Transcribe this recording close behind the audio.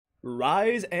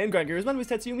Rise and grind, guys. My name is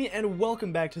Tetsyumi, and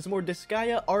welcome back to some more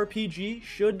Disgaea RPG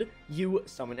Should You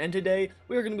Summon. And today,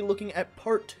 we are going to be looking at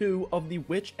part 2 of the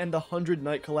Witch and the 100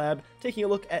 Knight Collab, taking a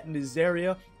look at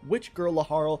Nezaria, Witch Girl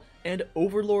Laharl, and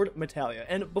Overlord Metallia.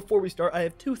 And before we start, I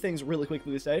have two things really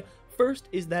quickly to say. First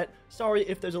is that, sorry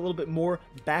if there's a little bit more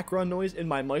background noise in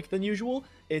my mic than usual.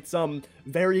 It's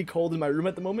very cold in my room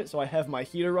at the moment, so I have my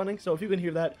heater running, so if you can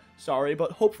hear that, sorry,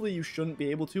 but hopefully you shouldn't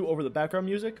be able to over the background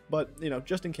music, but, you know,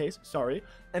 just in case, sorry.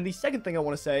 And the second thing I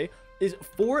want to say is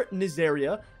for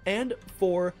Nezaria and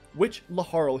for Witch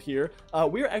Laharl here,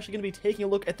 we're actually going to be taking a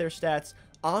look at their stats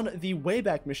on the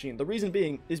Wayback Machine. The reason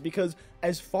being is because,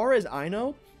 as far as I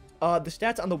know, the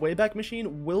stats on the Wayback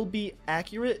Machine will be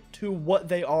accurate to what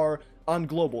they are on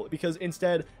global, because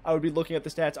instead I would be looking at the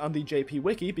stats on the JP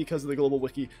wiki, because the global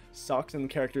wiki sucks and the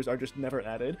characters are just never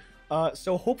added.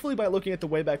 So hopefully by looking at the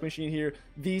Wayback Machine here,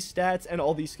 these stats and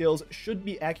all these skills should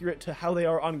be accurate to how they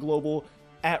are on global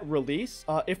at release.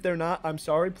 If they're not, I'm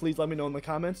sorry, please let me know in the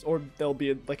comments, or there'll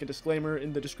be like a disclaimer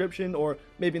in the description, or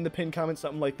maybe in the pinned comment,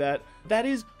 something like that. That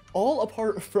is all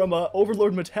apart from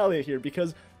Overlord Metallia here,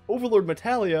 because Overlord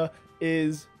Metallia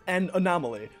is an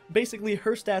anomaly. Basically,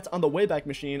 her stats on the Wayback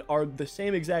Machine are the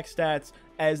same exact stats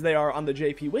as they are on the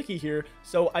JP wiki here,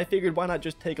 so I figured why not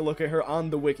just take a look at her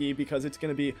on the wiki, because it's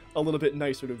going to be a little bit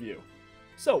nicer to view.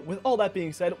 So, with all that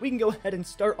being said, we can go ahead and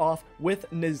start off with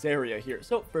Nezaria here.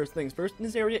 So, first things first,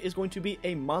 Nezaria is going to be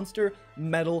a Monster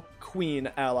Metal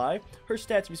Queen ally. Her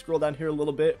stats, if you scroll down here a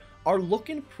little bit, are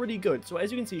looking pretty good. So,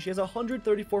 as you can see, she has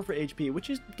 134 for HP,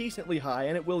 which is decently high,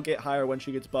 and it will get higher when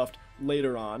she gets buffed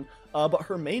later on. But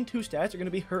her main two stats are going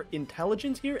to be her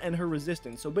intelligence here and her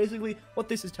resistance. So, basically, what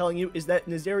this is telling you is that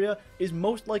Nezaria is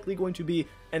most likely going to be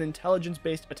an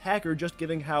intelligence-based attacker, just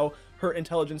given how her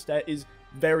intelligence stat is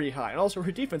very high, and also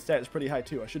her defense stat is pretty high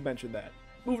too, I should mention that.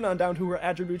 Moving on down to her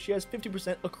attributes, she has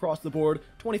 50% across the board,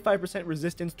 25%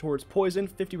 resistance towards poison,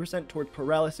 50% towards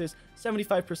paralysis,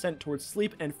 75% towards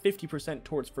sleep, and 50%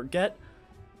 towards forget.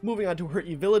 Moving on to her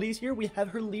abilities here, we have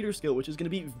her leader skill, which is going to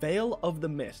be Veil of the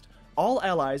Mist. All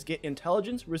allies get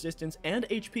intelligence, resistance, and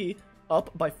HP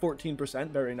up by 14%,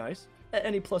 very nice. At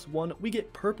any +1, we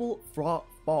get Purple Fog,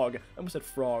 I almost said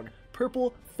frog,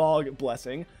 Purple Fog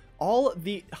Blessing. All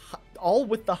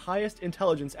with the highest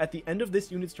intelligence at the end of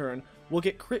this unit's turn will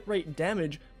get crit rate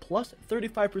damage plus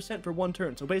 35% for one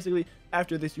turn. So basically,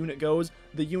 after this unit goes,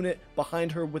 the unit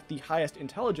behind her with the highest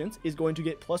intelligence is going to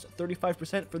get plus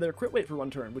 35% for their crit rate for one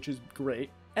turn, which is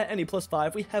great. At any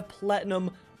 +5, we have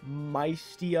Platinum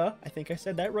Maestia. I think I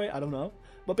said that right, I don't know.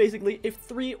 But basically, if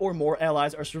 3 or more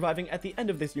allies are surviving at the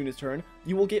end of this unit's turn,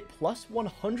 you will get plus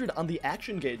 100 on the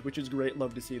action gauge, which is great,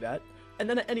 love to see that. And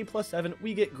then at any +7,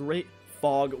 we get Great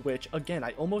Fog, which, again,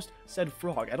 I almost said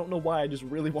frog. I don't know why, I just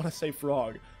really want to say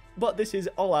frog. But this is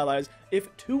all allies.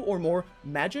 If 2 or more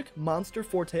Magic Monster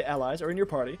Forte allies are in your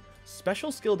party,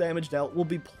 special skill damage dealt will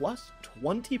be plus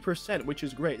 20%, which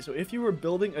is great. So if you were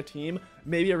building a team,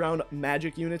 maybe around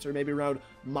magic units or maybe around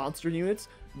monster units,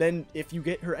 then if you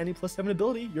get her any +7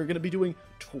 ability, you're going to be doing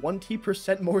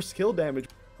 20% more skill damage.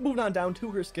 Moving on down to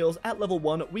her skills, at level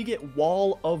 1, we get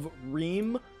Wall of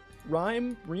Ream, I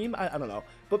don't know.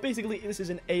 But basically, this is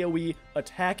an AoE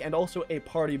attack and also a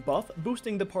party buff,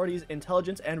 boosting the party's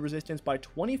intelligence and resistance by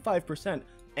 25%,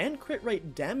 and crit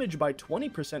rate damage by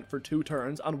 20% for 2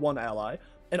 turns on one ally,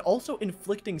 and also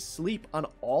inflicting sleep on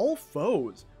all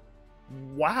foes.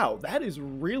 Wow, that is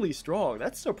really strong.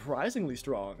 That's surprisingly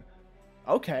strong.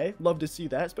 Okay, love to see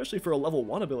that, especially for a level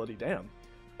 1 ability, damn.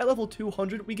 At level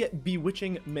 200, we get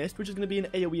Bewitching Mist, which is going to be an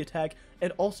AoE attack,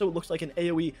 and also looks like an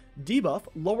AoE debuff,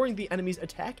 lowering the enemy's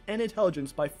attack and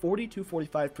intelligence by 40 to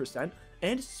 45%,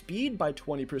 and speed by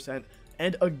 20%,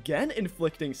 and again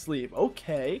inflicting sleep.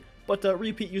 Okay, but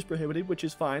repeat use prohibited, which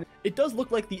is fine. It does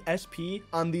look like the SP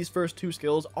on these first 2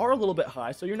 skills are a little bit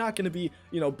high, so you're not going to be,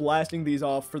 you know, blasting these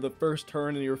off for the first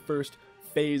turn in your first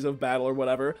phase of battle or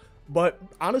whatever. But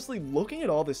honestly, looking at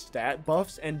all the stat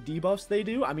buffs and debuffs they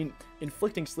do, I mean,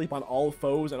 inflicting sleep on all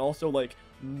foes and also, like,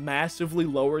 massively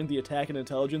lowering the attack and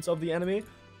intelligence of the enemy,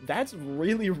 that's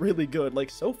really, really good. Like,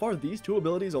 so far, these 2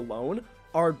 abilities alone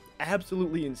are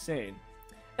absolutely insane.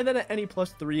 And then at any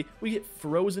 +3, we get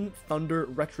Frozen Thunder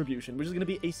Retribution, which is going to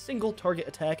be a single target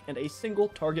attack and a single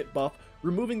target buff,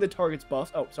 removing the target's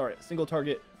buffs, single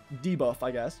target debuff,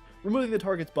 I guess, removing the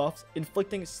target's buffs,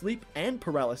 inflicting sleep and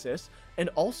paralysis, and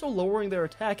also lowering their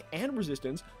attack and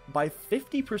resistance by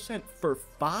 50% for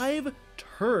 5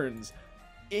 turns.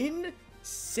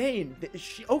 Insane.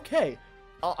 Okay,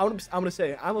 I'm gonna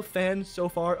say, I'm a fan so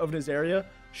far of Nezaria.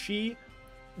 She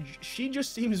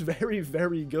just seems very,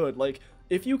 very good. Like,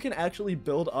 if you can actually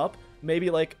build up maybe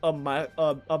like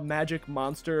a magic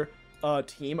monster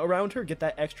team around her, get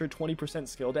that extra 20%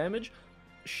 skill damage,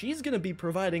 she's going to be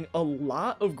providing a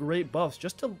lot of great buffs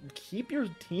just to keep your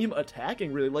team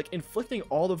attacking, really, like inflicting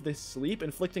all of this sleep,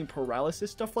 inflicting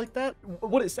paralysis, stuff like that.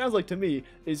 What it sounds like to me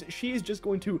is she's just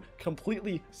going to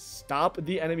completely stop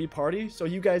the enemy party so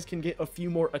you guys can get a few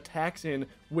more attacks in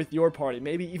with your party,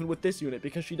 maybe even with this unit,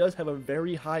 because she does have a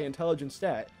very high intelligence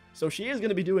stat. So she is going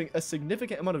to be doing a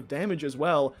significant amount of damage as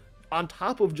well, on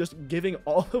top of just giving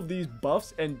all of these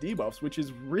buffs and debuffs, which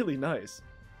is really nice.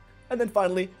 And then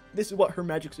finally, this is what her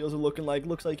magic skills are looking like.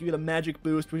 Looks like you get a magic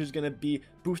boost, which is going to be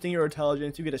boosting your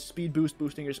intelligence. You get a speed boost,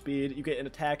 boosting your speed. You get an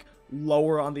attack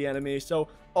lower on the enemy. So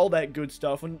all that good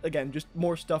stuff. And again, just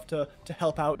more stuff to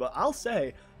help out. But I'll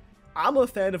say, I'm a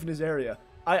fan of Nezaria.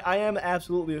 I am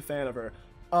absolutely a fan of her.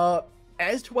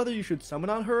 As to whether you should summon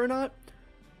on her or not,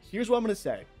 here's what I'm going to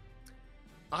say.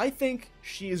 I think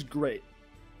she is great.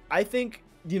 I think,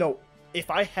 you know,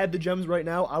 if I had the gems right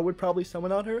now, I would probably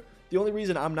summon on her. The only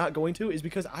reason I'm not going to is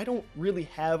because I don't really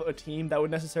have a team that would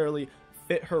necessarily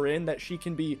fit her in, that she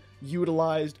can be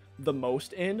utilized the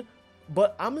most in.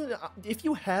 But if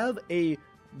you have a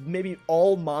maybe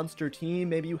all monster team,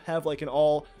 maybe you have like an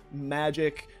all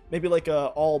magic, maybe like a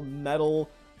all metal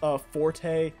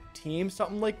forte team,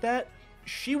 something like that,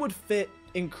 she would fit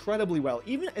incredibly well,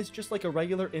 even as just like a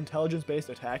regular intelligence-based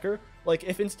attacker. Like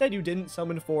if instead you didn't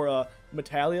summon for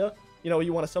Metallia, you know,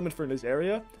 you want to summon for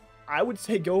Nezaria, I would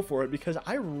say go for it, because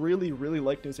I really, really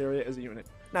like Nezaria as a unit.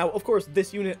 Now, of course,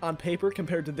 this unit on paper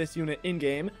compared to this unit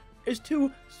in-game is two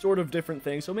sort of different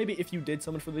things. So maybe if you did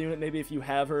summon for the unit, maybe if you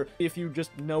have her, if you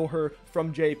just know her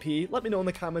from JP, let me know in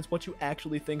the comments what you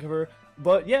actually think of her.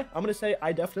 But yeah, I'm going to say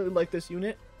I definitely like this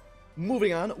unit.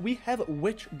 Moving on, we have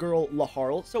Witch Girl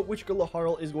Laharl. So Witch Girl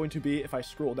Laharl is going to be, if I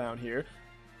scroll down here,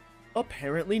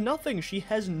 apparently nothing. She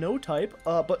has no type,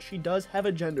 but she does have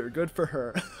a gender. Good for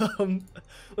her.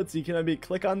 Let's see, can I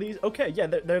click on these? Okay, yeah,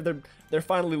 they're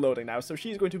finally loading now. So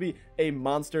she's going to be a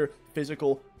monster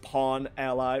physical pawn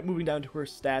ally. Moving down to her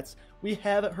stats, we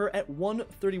have her at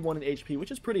 131 in HP,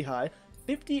 which is pretty high,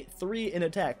 53 in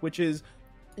attack, which is,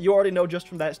 you already know just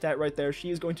from that stat right there,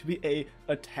 she is going to be a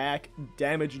attack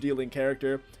damage dealing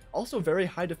character. Also very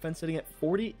high defense, sitting at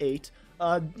 48.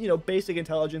 You know, basic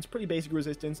intelligence, pretty basic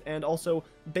resistance, and also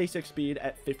basic speed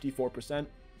at 54%.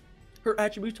 Her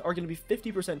attributes are going to be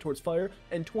 50% towards fire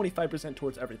and 25%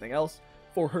 towards everything else.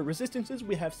 For her resistances,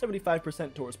 we have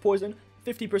 75% towards poison,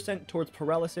 50% towards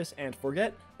paralysis and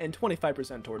forget, and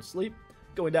 25% towards sleep.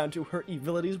 Going down to her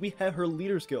abilities, we have her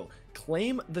leader skill,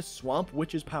 Claim the Swamp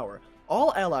Witch's Power.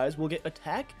 All allies will get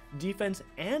attack, defense,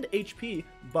 and HP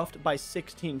buffed by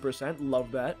 16%,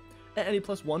 love that. At any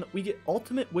 +1, we get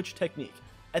Ultimate Witch Technique.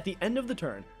 At the end of the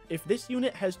turn, if this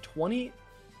unit has 20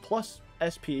 plus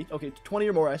SP, okay, 20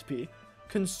 or more SP,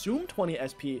 consume 20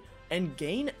 SP, and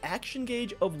gain action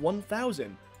gauge of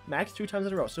 1000, max 2 times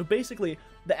in a row. So basically,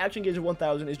 the action gauge of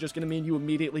 1000 is just going to mean you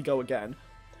immediately go again.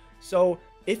 So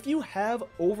if you have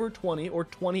over 20 or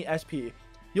 20 SP,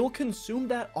 you'll consume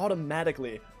that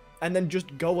automatically, and then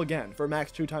just go again for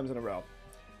max 2 times in a row.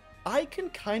 I can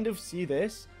kind of see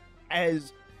this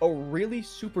as a really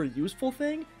super useful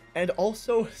thing, and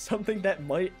also something that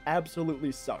might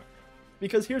absolutely suck.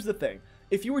 Because here's the thing,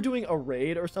 if you were doing a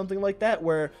raid or something like that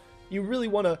where you really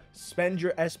want to spend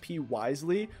your SP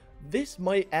wisely, this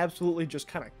might absolutely just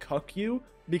kind of cuck you,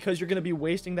 because you're going to be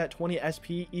wasting that 20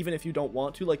 SP even if you don't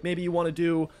want to. Like maybe you want to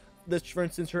do this, for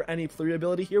instance, her any Pluri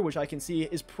ability here, which I can see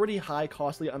is pretty high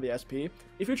costly on the SP.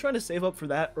 If you're trying to save up for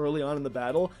that early on in the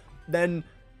battle, then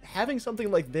having something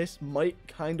like this might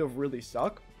kind of really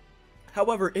suck.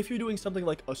 However, if you're doing something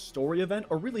like a story event,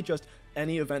 or really just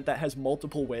any event that has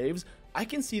multiple waves, I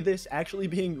can see this actually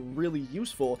being really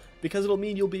useful, because it'll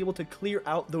mean you'll be able to clear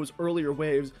out those earlier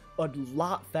waves a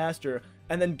lot faster,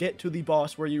 and then get to the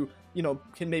boss where you know,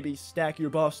 can maybe stack your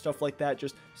buffs, stuff like that,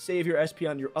 just save your SP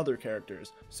on your other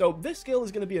characters. So this skill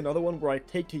is going to be another one where I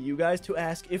take to you guys to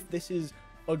ask if this is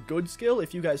a good skill,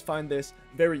 if you guys find this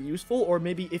very useful, or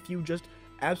maybe if you just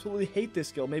absolutely hate this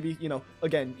skill. Maybe, you know,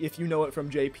 again, if you know it from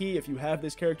JP, if you have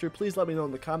this character, please let me know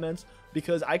in the comments,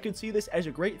 because I could see this as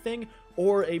a great thing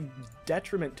or a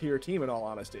detriment to your team, in all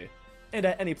honesty. And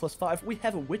at any +5, we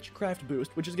have a Witchcraft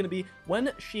boost, which is going to be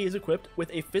when she is equipped with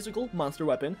a physical monster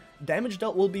weapon, damage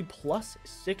dealt will be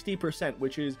 +60%,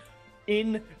 which is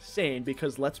insane,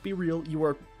 because let's be real, you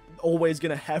are always going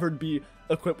to have her be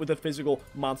equipped with a physical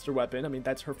monster weapon. I mean,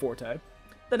 that's her forte.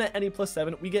 Then at any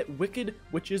 +7, we get Wicked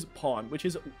Witch's Pawn, which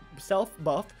is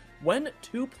self-buff. When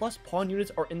 2+ pawn units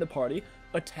are in the party,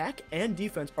 attack and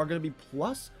defense are going to be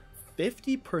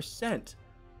 +50%.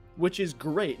 which is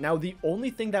great. Now, the only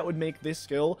thing that would make this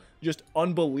skill just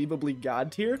unbelievably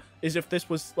god tier is if this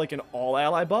was like an all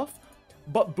ally buff,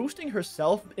 but boosting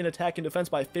herself in attack and defense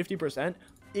by 50%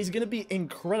 is going to be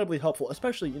incredibly helpful,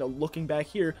 especially, you know, looking back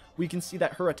here, we can see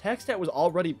that her attack stat was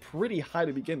already pretty high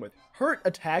to begin with. Her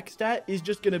attack stat is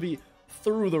just going to be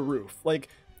through the roof. Like,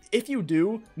 if you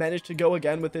do manage to go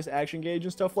again with this action gauge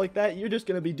and stuff like that, you're just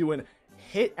going to be doing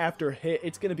hit after hit.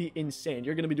 It's going to be insane.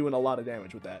 You're going to be doing a lot of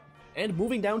damage with that. And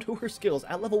moving down to her skills,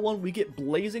 at level 1, we get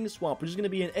Blazing Swamp, which is going to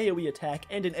be an AoE attack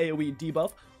and an AoE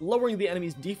debuff, lowering the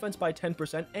enemy's defense by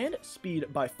 10% and speed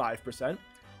by 5%.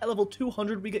 At level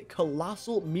 200, we get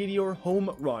Colossal Meteor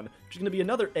Home Run, which is going to be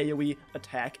another AoE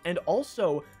attack and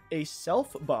also a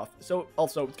self buff. So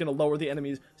also, it's going to lower the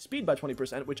enemy's speed by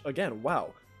 20%, which again,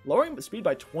 wow. Lowering the speed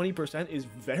by 20% is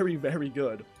very, very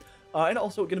good. And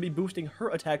also going to be boosting her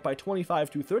attack by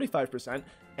 25 to 35%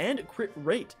 and crit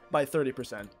rate by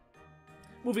 30%.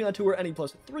 Moving on to her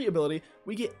NE+3 ability,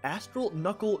 we get Astral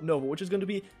Knuckle Nova, which is going to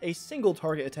be a single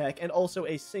target attack and also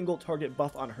a single target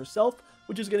buff on herself,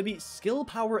 which is going to be skill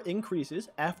power increases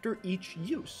after each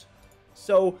use.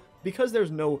 So, because there's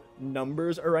no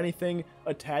numbers or anything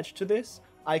attached to this,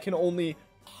 I can only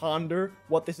ponder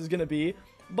what this is going to be,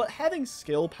 but having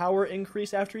skill power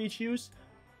increase after each use,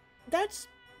 that's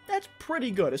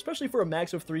pretty good, especially for a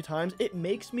max of 3 times. It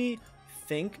makes me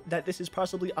think that this is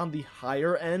possibly on the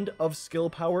higher end of skill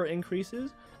power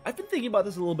increases. I've been thinking about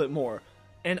this a little bit more,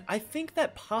 and I think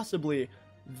that possibly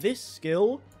this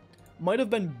skill might have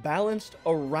been balanced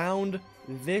around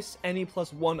this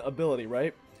NE+1 ability,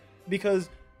 right? Because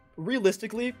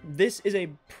realistically, this is a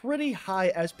pretty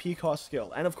high SP cost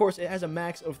skill, and of course it has a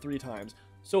max of 3 times.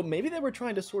 So maybe they were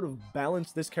trying to sort of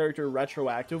balance this character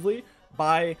retroactively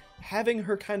by having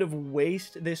her kind of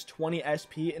waste this 20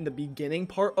 SP in the beginning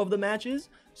part of the matches,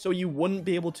 so you wouldn't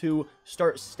be able to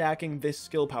start stacking this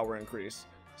skill power increase.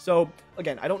 So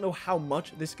again, I don't know how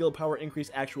much this skill power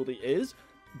increase actually is,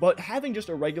 but having just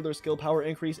a regular skill power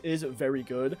increase is very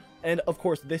good. And of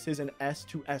course, this is an S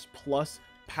to S plus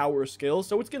power skill,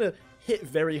 so it's gonna hit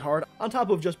very hard on top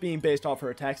of just being based off her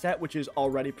attack stat, which is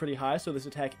already pretty high. So this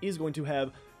attack is going to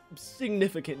have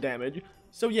significant damage.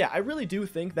 So yeah, I really do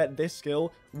think that this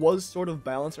skill was sort of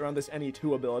balanced around this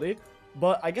NE2 ability,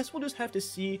 but I guess we'll just have to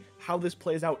see how this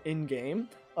plays out in game.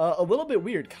 A little bit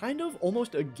weird, kind of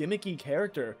almost a gimmicky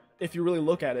character if you really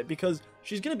look at it, because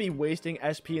she's going to be wasting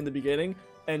SP in the beginning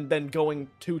and then going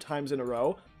 2 times in a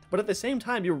row. But at the same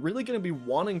time, you're really going to be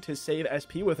wanting to save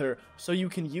SP with her so you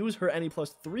can use her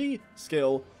NE+3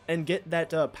 skill and get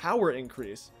that power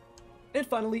increase. And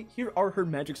finally, here are her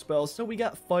magic spells. So we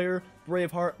got Fire,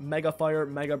 Braveheart, Mega Fire,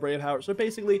 Mega Braveheart. So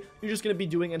basically, you're just going to be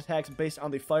doing attacks based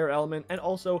on the fire element and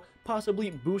also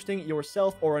possibly boosting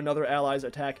yourself or another ally's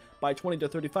attack by 20 to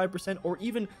 35% or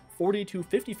even 40 to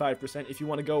 55% if you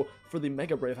want to go for the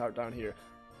Mega Braveheart down here.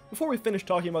 Before we finish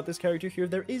talking about this character here,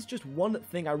 there is just one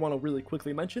thing I want to really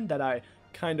quickly mention that I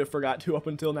kind of forgot to up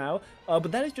until now, but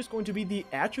that is just going to be the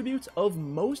attributes of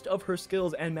most of her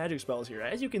skills and magic spells here.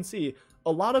 As you can see,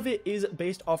 a lot of it is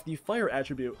based off the fire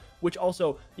attribute, which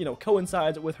also, you know,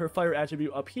 coincides with her fire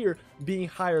attribute up here being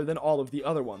higher than all of the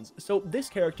other ones. So this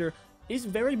character is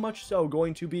very much so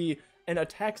going to be an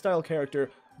attack style character,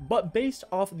 but based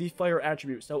off the fire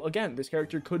attribute. So again, this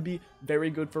character could be very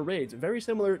good for raids, very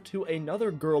similar to another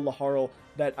girl Laharl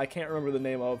that I can't remember the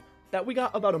name of, that we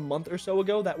got about a month or so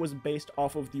ago that was based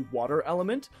off of the water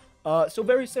element. So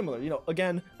very similar, you know,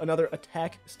 again, another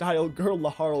attack style girl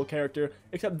Laharl character,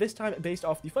 except this time based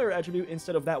off the fire attribute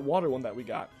instead of that water one that we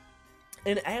got.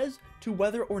 And as to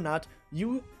whether or not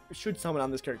you should summon on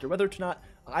this character, whether or not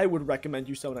I would recommend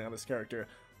you summoning on this character,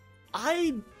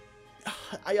 I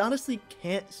honestly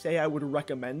can't say I would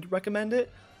recommend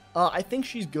it. I think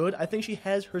she's good. I think she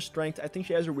has her strengths. I think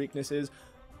she has her weaknesses.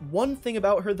 One thing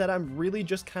about her that I'm really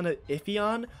just kind of iffy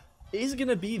on is going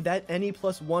to be that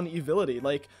NE+1 ability.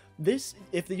 Like, this,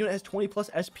 if the unit has 20 plus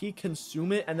SP,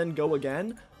 consume it and then go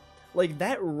again. Like,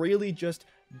 that really just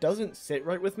doesn't sit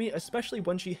right with me, especially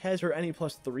when she has her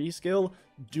NE+3 skill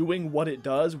doing what it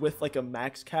does with, like, a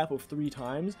max cap of 3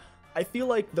 times. I feel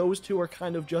like those two are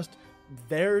kind of just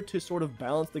there to sort of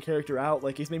balance the character out.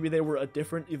 Like, if maybe they were a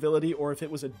different ability, or if it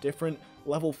was a different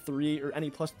level 3 or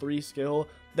NE+3 skill,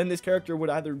 then this character would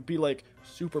either be like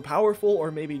super powerful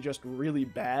or maybe just really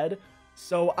bad.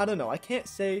 So I don't know, I can't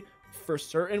say for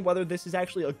certain whether this is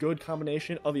actually a good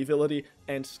combination of ability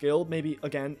and skill. Maybe,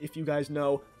 again, if you guys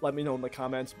know, let me know in the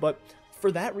comments. But for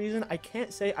that reason, I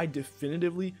can't say I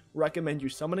definitively recommend you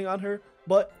summoning on her,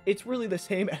 but it's really the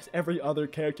same as every other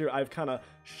character I've kind of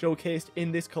showcased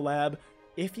in this collab.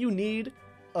 If you need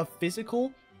a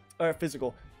physical,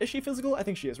 is she physical? I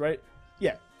think she is, right?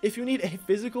 Yeah. if you need a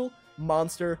physical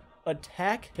monster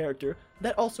attack character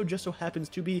that also just so happens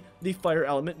to be the fire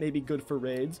element, maybe good for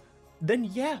raids, then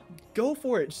yeah, go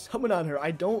for it. Summon on her.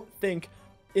 I don't think,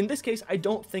 in this case, I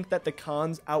don't think that the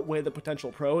cons outweigh the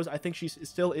potential pros. I think she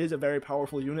still is a very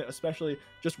powerful unit, especially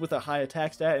just with a high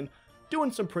attack stat and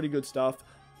doing some pretty good stuff.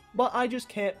 But I just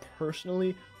can't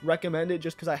personally recommend it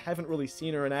just because I haven't really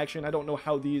seen her in action. I don't know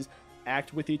how these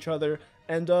act with each other,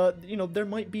 and you know, there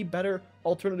might be better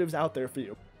alternatives out there for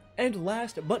you. And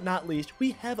last but not least,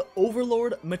 we have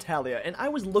Overlord Metallia, and I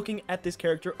was looking at this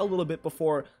character a little bit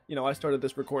before, you know, I started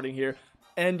this recording here,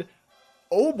 and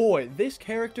oh boy, this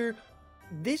character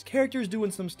is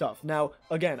doing some stuff. Now,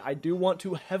 again, I do want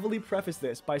to heavily preface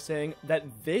this by saying that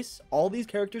all these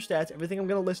character stats, everything I'm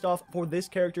going to list off for this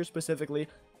character specifically,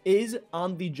 is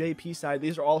on the JP side.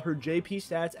 These are all her JP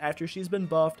stats after she's been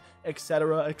buffed,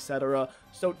 etc, etc.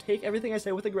 So take everything I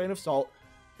say with a grain of salt.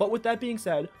 But with that being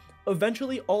said,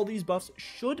 eventually all these buffs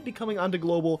should be coming onto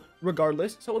global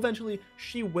regardless. So eventually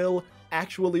she will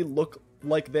actually look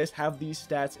like this, have these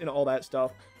stats and all that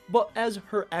stuff. But as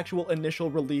her actual initial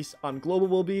release on global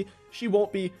will be, she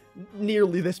won't be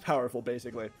nearly this powerful,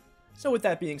 basically. So with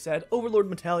that being said, Overlord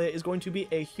Metallia is going to be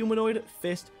a humanoid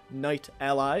fist knight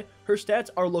ally. Her stats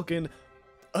are looking,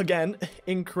 again,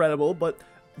 incredible, but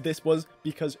this was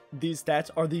because these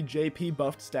stats are the JP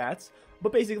buffed stats.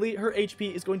 But basically, her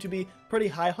HP is going to be pretty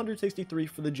high, 163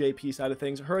 for the JP side of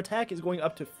things. Her attack is going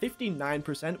up to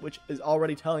 59%, which is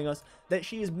already telling us that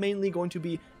she is mainly going to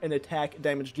be an attack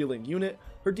damage dealing unit.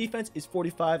 Her defense is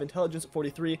 45, intelligence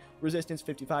 43, resistance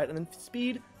 55, and then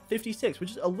speed 56,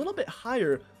 which is a little bit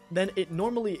higher than it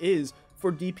normally is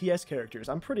for DPS characters,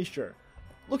 I'm pretty sure.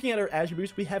 Looking at her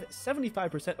attributes, we have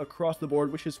 75% across the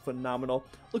board, which is phenomenal.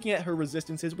 Looking at her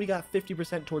resistances, we got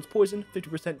 50% towards poison,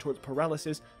 50% towards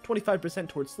paralysis, 25%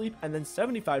 towards sleep, and then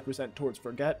 75% towards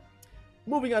forget.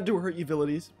 Moving on to her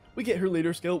abilities, we get her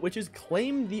leader skill, which is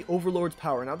Claim the Overlord's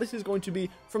Power. Now this is going to be,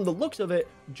 from the looks of it,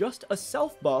 just a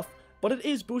self buff, but it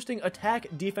is boosting attack,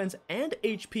 defense, and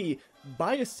HP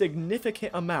by a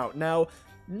significant amount. Now,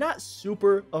 not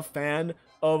super a fan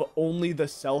of only the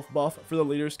self buff for the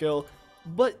leader skill,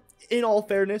 but in all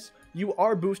fairness, you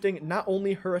are boosting not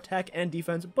only her attack and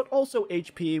defense, but also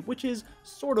HP, which is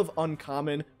sort of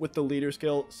uncommon with the leader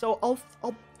skill. So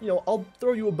I'll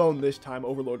throw you a bone this time,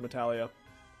 Overlord Metallia.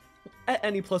 At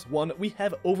any +1, we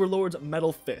have Overlord's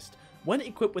Metal Fist. When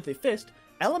equipped with a fist,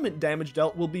 element damage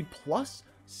dealt will be plus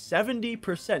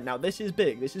 70%. Now this is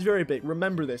big. This is very big.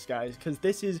 Remember this, guys, because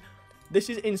this is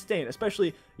insane.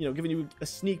 Especially, you know, giving you a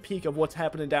sneak peek of what's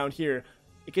happening down here.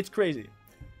 It gets crazy.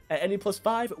 At any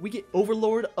 +5, we get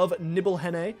Overlord of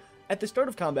Nibelhene. At the start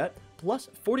of combat, plus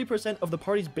 40% of the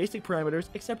party's basic parameters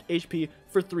except HP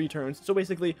for 3 turns. So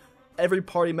basically, every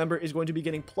party member is going to be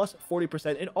getting plus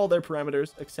 40% in all their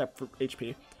parameters except for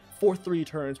HP for 3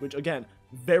 turns, which again,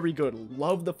 very good.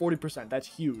 Love the 40%. That's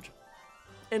huge.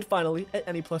 And finally, at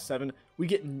any +7, we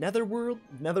get Netherworld,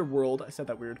 I said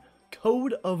that weird,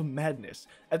 Code of Madness.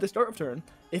 At the start of turn,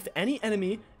 if any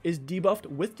enemy is debuffed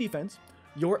with defense,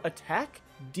 your attack,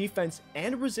 defense,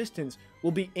 and resistance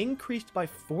will be increased by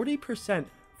 40%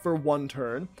 for 1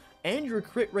 turn, and your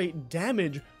crit rate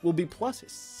damage will be plus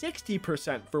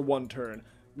 60% for 1 turn,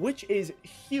 which is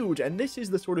huge. And this is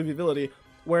the sort of ability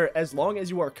where as long as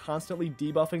you are constantly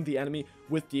debuffing the enemy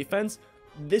with defense,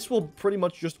 this will pretty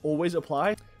much just always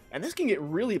apply. And this can get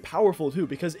really powerful too,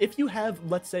 because if you have,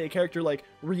 let's say, a character like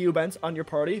Ryubens on your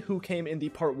party who came in the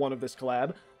part 1 of this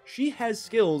collab, she has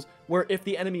skills where if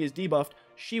the enemy is debuffed,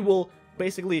 she will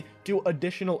basically do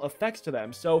additional effects to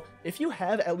them. So if you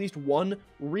have at least one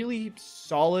really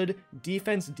solid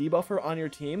defense debuffer on your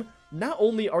team, not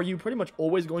only are you pretty much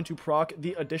always going to proc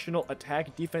the additional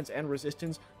attack, defense, and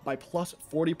resistance by plus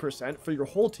 40% for your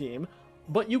whole team,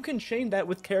 but you can chain that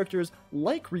with characters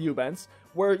like Ryubens,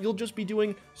 where you'll just be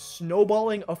doing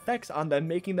snowballing effects on them,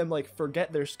 making them like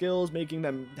forget their skills, making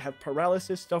them have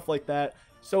paralysis, stuff like that.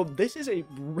 So this is a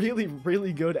really,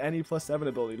 really good any +7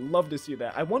 ability. Love to see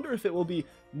that. I wonder if it will be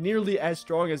nearly as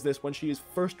strong as this when she is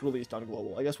first released on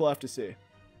Global. I guess we'll have to see.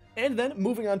 And then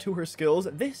moving on to her skills,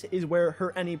 this is where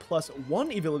her any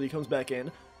 +1 ability comes back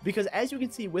in, because as you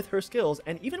can see with her skills,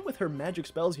 and even with her magic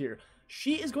spells here,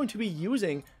 she is going to be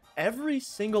using every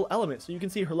single element. So you can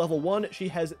see her level 1, she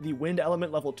has the wind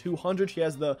element. Level 200, she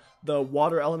has the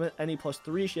water element. Any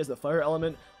 +3, she has the fire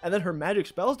element. And then her magic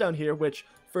spells down here, which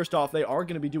first off, they are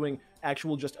going to be doing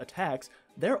actual just attacks.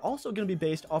 They're also going to be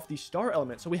based off the star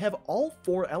element. So we have all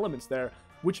 4 elements there,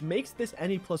 which makes this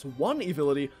any +1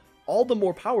 ability all the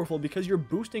more powerful because you're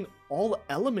boosting all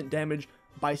element damage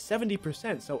by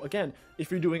 70%. So again,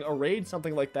 if you're doing a raid,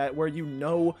 something like that, where you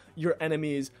know your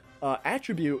enemies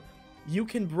attribute, you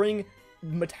can bring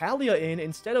Metallia in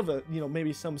instead of a,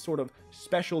 maybe some sort of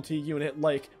specialty unit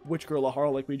like Witch Girl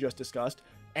Laharl like we just discussed,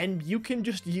 and you can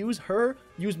just use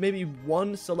maybe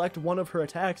select one of her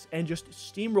attacks and just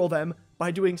steamroll them by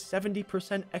doing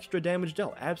 70% extra damage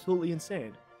dealt. Absolutely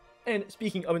insane. And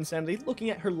speaking of insanity,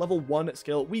 looking at her level 1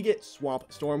 skill, we get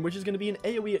Swamp Storm, which is going to be an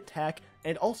AoE attack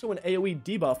and also an AoE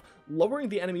debuff, lowering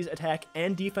the enemy's attack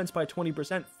and defense by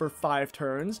 20% for 5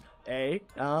 turns.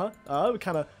 Kind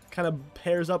of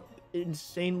pairs up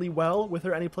insanely well with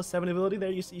her NE+7 ability there.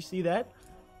 You see that?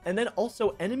 And then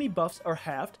also enemy buffs are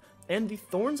halved, and the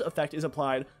Thorns effect is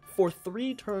applied for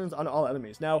 3 turns on all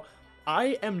enemies. Now,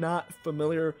 I am not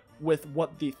familiar with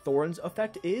what the Thorns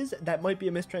effect is. That might be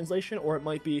a mistranslation, or it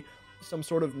might be some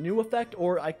sort of new effect,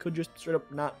 or I could just straight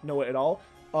up not know it at all.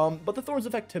 But the Thorns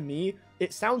effect, to me,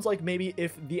 it sounds like maybe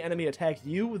if the enemy attacks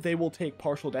you, they will take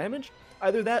partial damage.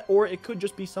 Either that, or it could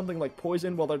just be something like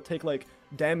poison, where they'll take like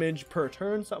damage per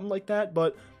turn, something like that.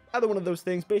 But either one of those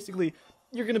things, basically,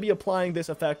 you're going to be applying this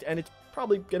effect, and it's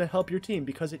probably going to help your team,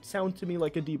 because it sounds to me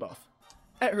like a debuff.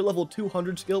 At her level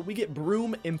 200 skill, we get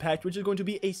Broom Impact, which is going to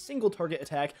be a single target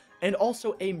attack, and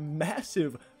also a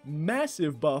massive,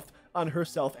 massive buff on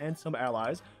herself and some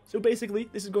allies. So basically,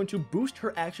 this is going to boost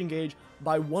her action gauge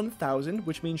by 1000,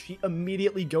 which means she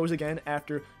immediately goes again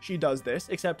after she does this,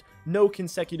 except no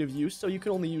consecutive use, so you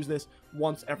can only use this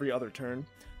once every other turn.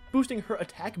 Boosting her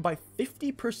attack by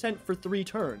 50% for 3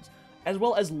 turns, as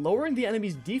well as lowering the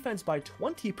enemy's defense by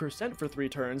 20% for 3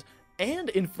 turns, and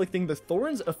inflicting the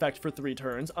Thorns effect for 3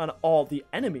 turns on all the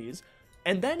enemies,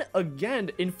 and then again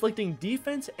inflicting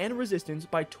defense and resistance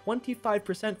by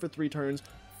 25% for 3 turns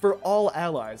for all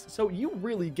allies. So you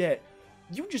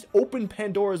just open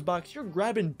Pandora's box, you're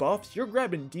grabbing buffs, you're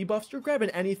grabbing debuffs, you're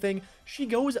grabbing anything. She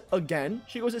goes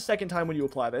a second time when you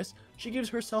apply this. She gives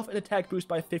herself an attack boost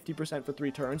by 50% for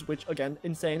 3 turns, which again,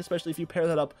 insane, especially if you pair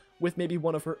that up with maybe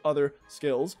one of her other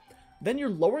skills. Then you're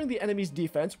lowering the enemy's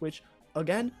defense, which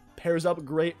again, pairs up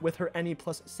great with her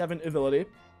NE+7 ability.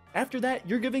 After that,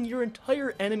 you're giving your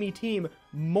entire enemy team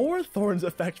more Thorns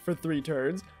effect for 3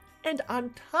 turns, and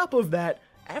on top of that,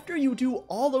 after you do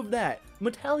all of that,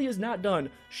 Metallia's not done.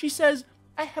 She says,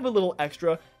 I have a little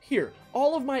extra. Here,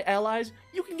 all of my allies,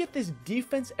 you can get this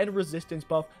defense and resistance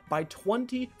buff by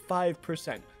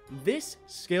 25%. This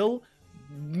skill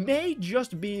may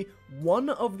just be one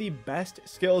of the best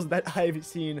skills that I've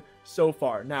seen so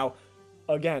far. Now,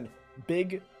 again,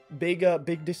 big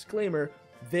disclaimer,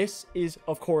 this is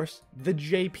of course the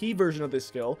JP version of this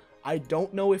skill. I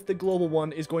don't know if the global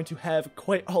one is going to have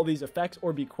quite all these effects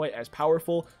or be quite as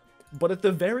powerful, but at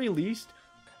the very least,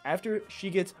 after she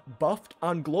gets buffed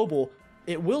on global,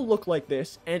 it will look like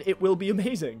this and it will be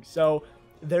amazing. So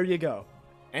there you go.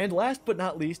 And last but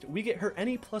not least, we get her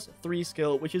NE+3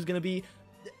 skill, which is going to be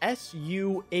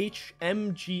SUHMGA.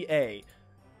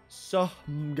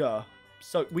 Sugma.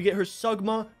 So we get her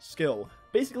Sugma skill.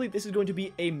 Basically, this is going to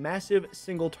be a massive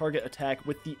single target attack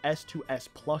with the S2S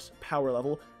plus power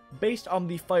level, based on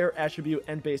the fire attribute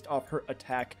and based off her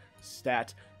attack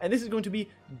stat. And this is going to be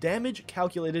damage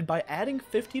calculated by adding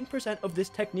 15% of this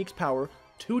technique's power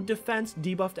to defense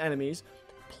debuffed enemies,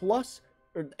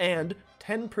 and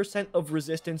 10% of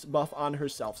resistance buff on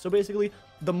herself. So basically,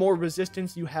 the more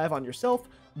resistance you have on yourself,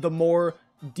 the more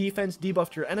defense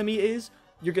debuffed your enemy is.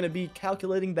 You're going to be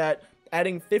calculating that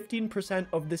adding 15%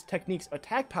 of this technique's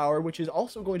attack power, which is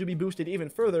also going to be boosted even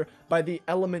further by the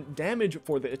element damage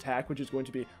for the attack, which is going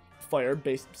to be fire,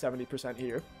 based 70%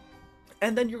 here.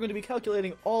 And then you're going to be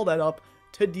calculating all that up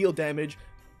to deal damage,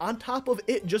 on top of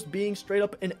it just being straight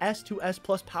up an S2S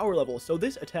plus power level. So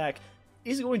this attack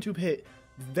is going to hit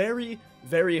very,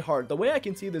 very hard. The way I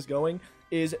can see this going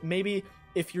is maybe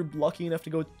if you're lucky enough to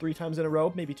go 3 times in a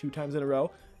row, maybe 2 times in a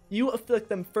row, you afflict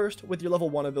them first with your level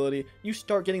 1 ability, you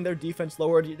start getting their defense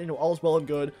lowered, all's well and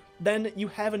good, then you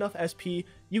have enough SP,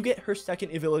 you get her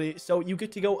second ability, so you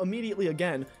get to go immediately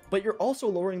again, but you're also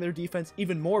lowering their defense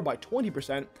even more by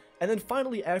 20%, and then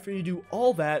finally after you do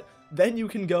all that, then you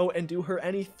can go and do her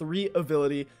NE3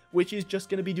 ability, which is just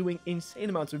going to be doing insane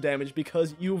amounts of damage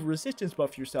because you've resistance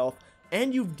buffed yourself,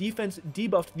 and you've defense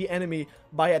debuffed the enemy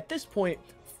by, at this point,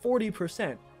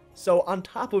 40%. So on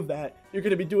top of that, you're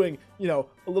going to be doing, a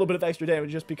little bit of extra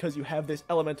damage just because you have this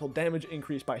elemental damage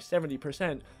increase by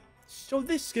 70%. So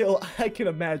this skill, I can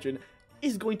imagine,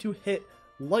 is going to hit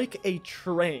like a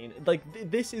train. Like,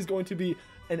 this is going to be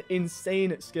an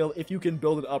insane skill if you can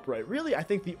build it up right. Really, I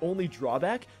think the only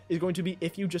drawback is going to be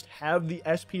if you just have the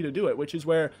SP to do it, which is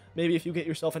where maybe if you get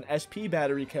yourself an SP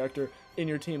battery character in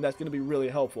your team, that's going to be really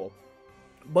helpful.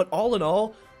 But all in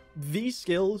all, these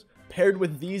skills paired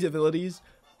with these abilities,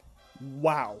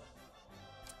 wow.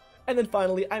 And then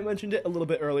finally, I mentioned it a little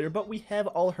bit earlier, but we have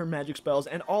all her magic spells,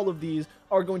 and all of these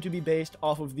are going to be based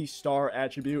off of the Star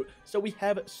attribute. So we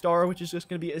have Star, which is just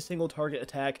going to be a single target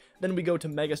attack. Then we go to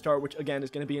Mega Star, which again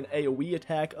is going to be an AoE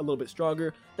attack, a little bit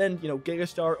stronger. Then, you know, Giga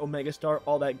Star, Omega Star,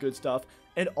 all that good stuff.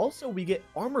 And also we get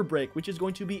Armor Break, which is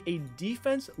going to be a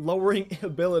defense lowering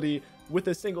ability with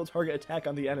a single target attack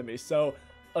on the enemy. So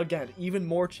again, even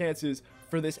more chances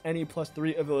for this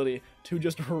NE+3 ability to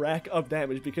just rack up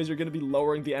damage, because you're going to be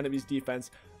lowering the enemy's defense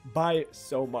by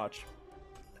so much.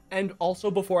 And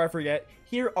also, before I forget,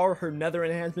 here are her nether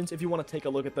enhancements if you want to take a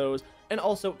look at those. And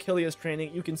also, Kilia's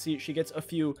training, you can see she gets a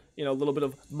few, you know, a little bit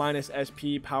of minus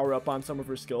SP power up on some of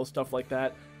her skills, stuff like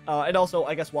that. And also,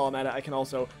 I guess while I'm at it, I can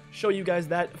also show you guys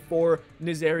that for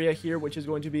Nezaria here, which is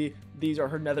going to be, these are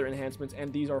her nether enhancements,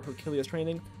 and these are her Kilia's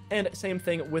training. And same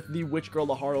thing with the Witch Girl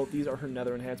Laharl, these are her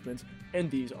nether enhancements,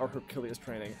 and these are her Kilia's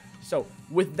training. So,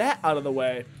 with that out of the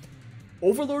way,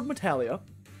 Overlord Metallia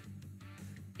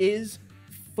is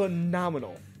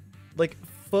phenomenal. Like,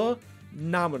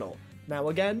 phenomenal. Now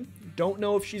again, don't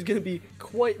know if she's going to be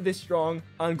quite this strong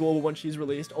on global when she's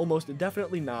released, almost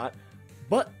definitely not.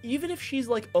 But even if she's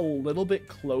like a little bit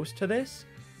close to this,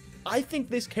 I think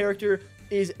this character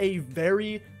is a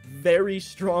very, very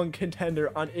strong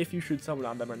contender on if you should summon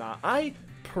on them or not. I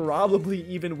probably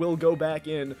even will go back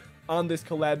in on this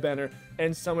collab banner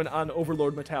and summon on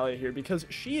Overlord Metallia here, because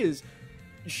she's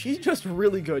just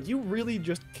really good. You really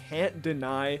just can't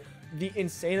deny the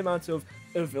insane amounts of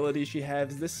abilities she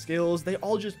has, the skills, they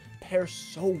all just pair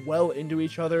so well into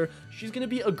each other. She's going to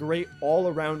be a great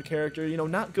all-around character, you know,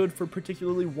 not good for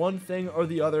particularly one thing or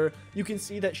the other. You can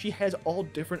see that she has all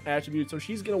different attributes, so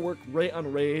she's going to work great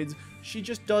on raids. She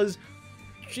just does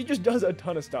a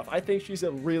ton of stuff. I think she's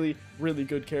a really, really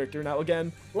good character. Now,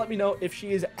 again, let me know if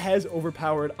she is as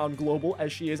overpowered on global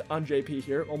as she is on JP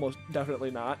here. Almost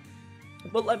definitely not.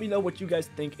 But let me know what you guys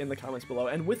think in the comments below.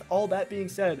 And with all that being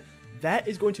said, that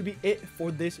is going to be it for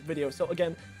this video. So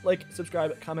again, like,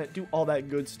 subscribe, comment, do all that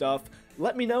good stuff.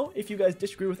 Let me know if you guys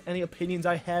disagree with any opinions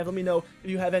I have. Let me know if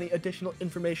you have any additional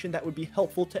information that would be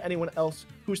helpful to anyone else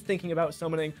who's thinking about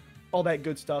summoning, all that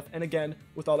good stuff. And again,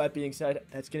 with all that being said,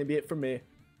 that's going to be it from me.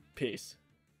 Peace.